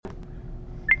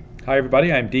Hi,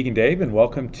 everybody. I'm Deacon Dave, and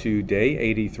welcome to day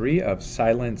 83 of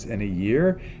Silence in a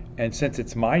Year. And since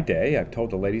it's my day, I've told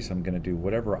the ladies I'm going to do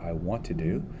whatever I want to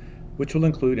do, which will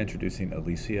include introducing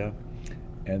Alicia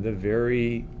and the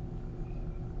very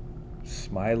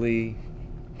smiley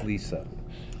Lisa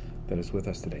that is with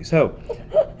us today. So,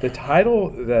 the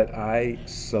title that I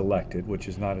selected, which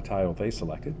is not a title they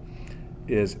selected,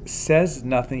 is Says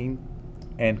Nothing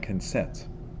and Consents.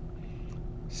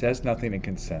 Says nothing and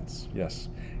consents, yes.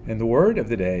 And the word of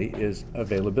the day is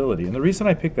availability. And the reason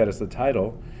I picked that as the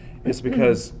title is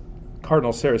because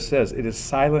Cardinal Sarah says it is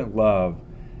silent love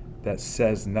that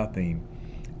says nothing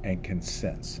and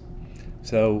consents.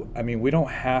 So, I mean, we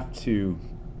don't have to,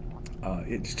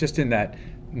 it's just in that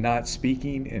not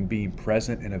speaking and being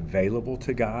present and available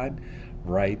to God,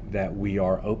 right, that we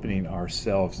are opening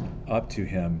ourselves up to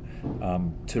Him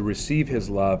to receive His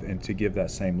love and to give that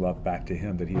same love back to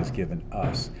Him that He has given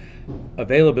us.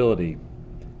 Availability.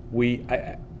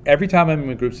 Every time I'm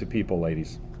in groups of people,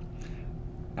 ladies,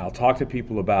 I'll talk to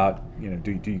people about,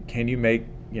 can you make,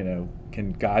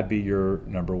 can God be your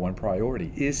number one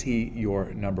priority? Is He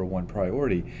your number one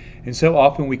priority? And so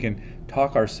often we can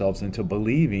talk ourselves into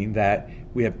believing that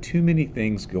we have too many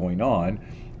things going on,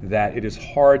 that it is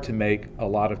hard to make a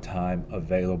lot of time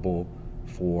available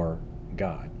for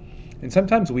God. And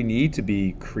sometimes we need to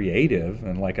be creative,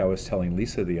 and like I was telling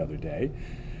Lisa the other day,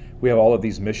 we have all of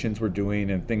these missions we're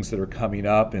doing and things that are coming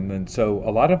up, and then so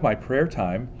a lot of my prayer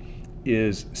time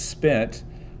is spent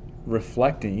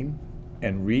reflecting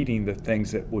and reading the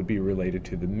things that would be related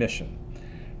to the mission.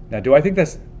 Now, do I think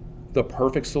that's the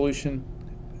perfect solution?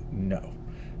 No,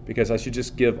 because I should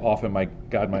just give often my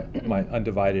God my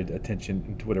undivided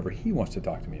attention to whatever He wants to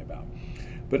talk to me about.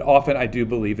 But often I do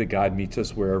believe that God meets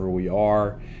us wherever we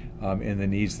are in the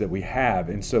needs that we have,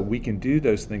 and so we can do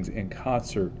those things in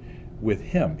concert with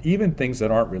Him, even things that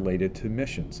aren't related to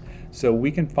missions. So we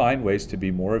can find ways to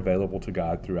be more available to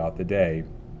God throughout the day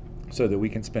so that we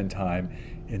can spend time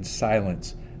in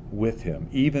silence with Him,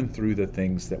 even through the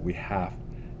things that we have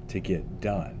to get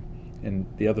done. And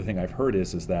the other thing I've heard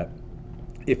is that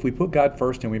if we put God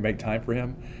first and we make time for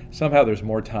Him, somehow there's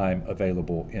more time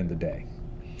available in the day.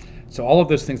 So all of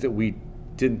those things that we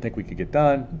didn't think we could get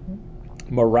done,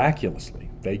 miraculously,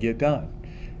 they get done.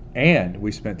 And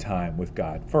we spent time with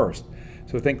God first.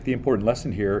 So I think the important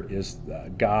lesson here is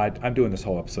God. I'm doing this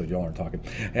whole episode, y'all aren't talking.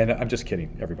 And I'm just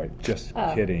kidding, everybody. Just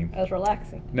kidding. I was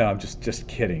relaxing. No, I'm just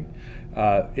kidding.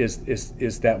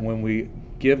 Is that when we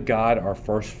give God our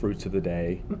first fruits of the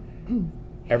day,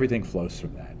 everything flows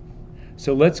from that.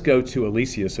 So let's go to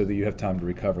Alicia so that you have time to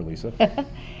recover, Lisa.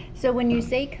 So when you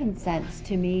say consents,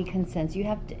 to me, consents,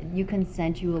 you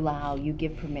consent, you allow, you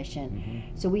give permission.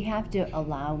 So we have to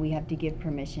allow, we have to give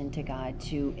permission to God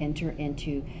to enter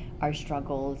into our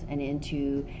struggles and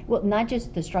into, well, not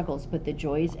just the struggles, but the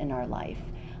joys in our life.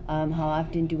 How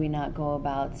often do we not go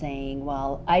about saying,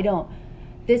 well,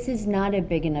 this is not a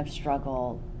big enough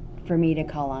struggle for me to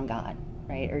call on God,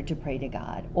 right? Or to pray to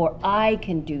God. Or I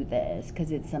can do this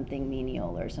because it's something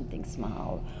menial or something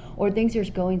small. Or things are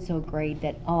going so great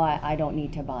that, I don't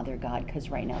need to bother God because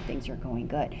right now things are going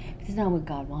good. This is not what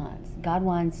God wants. God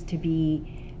wants to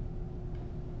be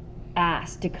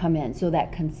asked to come in. So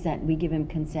that consent, we give Him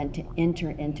consent to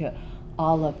enter into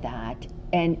all of that.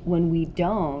 And when we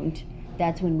don't,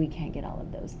 that's when we can't get all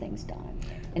of those things done.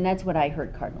 And that's what I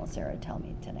heard Cardinal Sarah tell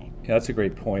me today. Yeah, that's a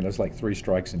great point. That's like 3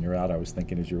 strikes and you're out. I was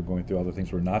thinking as you were going through all the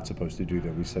things we're not supposed to do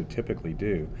that we so typically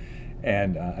do.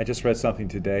 And I just read something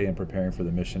today in preparing for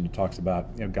the mission. It talks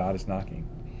about, God is knocking,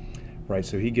 right?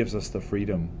 So He gives us the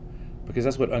freedom, because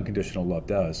that's what unconditional love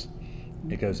does.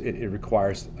 Because it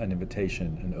requires an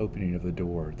invitation, an opening of the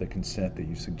door, the consent that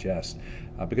you suggest.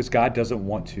 Because God doesn't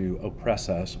want to oppress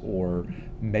us or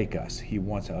make us. He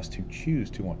wants us to choose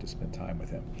to want to spend time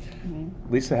with Him.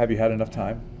 Mm-hmm. Lisa, have you had enough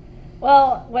time?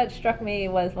 Well, what struck me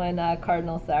was when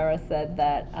Cardinal Sarah said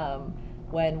that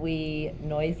when we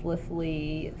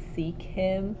noiselessly seek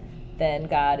Him, then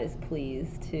God is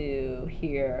pleased to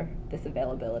hear this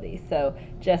availability. So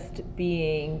just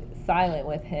being silent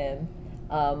with Him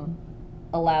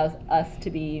allows us to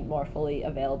be more fully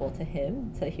available to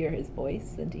Him, to hear His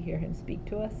voice and to hear Him speak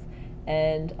to us,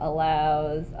 and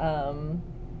allows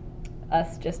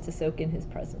us just to soak in His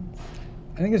presence.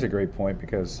 I think it's a great point,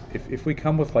 because if we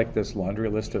come with like this laundry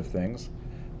list of things,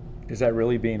 is that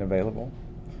really being available?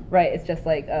 Right, it's just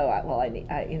like,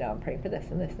 I'm praying for this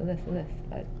and this and this and this.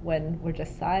 But when we're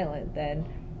just silent, then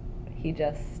He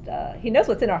just, He knows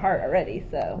what's in our heart already,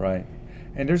 so. Right.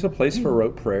 And there's a place for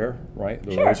rote prayer, right?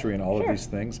 The rosary and all of these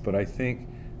things. But I think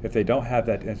if they don't have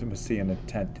that intimacy and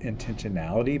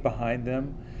intentionality behind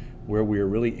them, where we are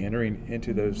really entering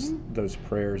into those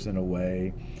prayers in a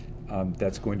way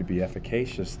that's going to be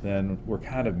efficacious, then we're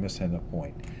kind of missing the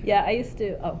point. Yeah, I used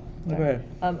to. Oh, Go sorry.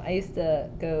 ahead. I used to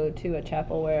go to a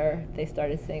chapel where they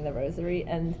started saying the rosary,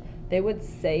 and they would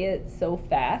say it so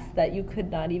fast that you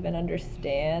could not even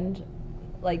understand,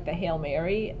 like, the Hail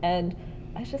Mary. And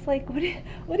I was just like, what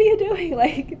are you doing?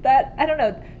 Like that. I don't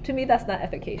know. To me, that's not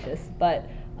efficacious. But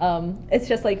it's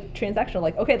just like transactional.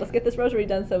 Like, okay, let's get this rosary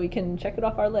done so we can check it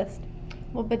off our list.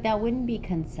 Well, but that wouldn't be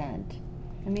consent.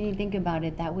 I mean, you think about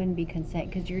it, that wouldn't be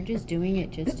consent because you're just doing it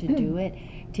just to do it.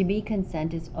 To be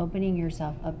consent is opening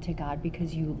yourself up to God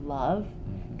because you love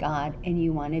God and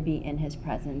you want to be in His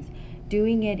presence.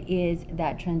 Doing it is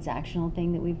that transactional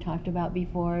thing that we've talked about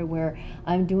before, where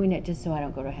I'm doing it just so I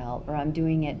don't go to hell, or I'm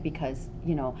doing it because,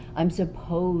 you know, I'm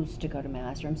supposed to go to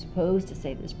Mass, or I'm supposed to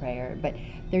say this prayer, but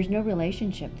there's no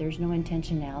relationship, there's no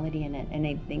intentionality in it, and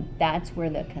I think that's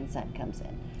where the consent comes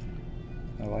in.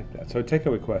 I like that. So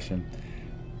takeaway question.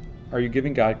 Are you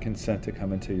giving God consent to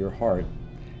come into your heart?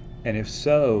 And if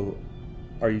so,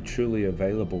 are you truly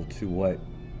available to what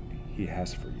He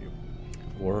has for you?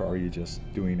 Or are you just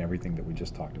doing everything that we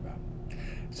just talked about?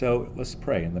 So let's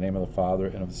pray in the name of the Father,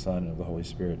 and of the Son, and of the Holy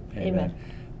Spirit. Amen.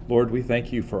 Lord, we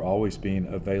thank you for always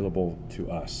being available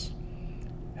to us.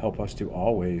 Help us to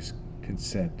always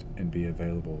consent and be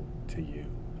available to you.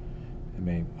 And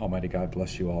may Almighty God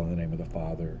bless you all in the name of the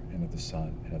Father, and of the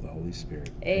Son, and of the Holy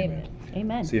Spirit. Amen.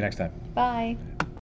 Amen. See you next time. Bye.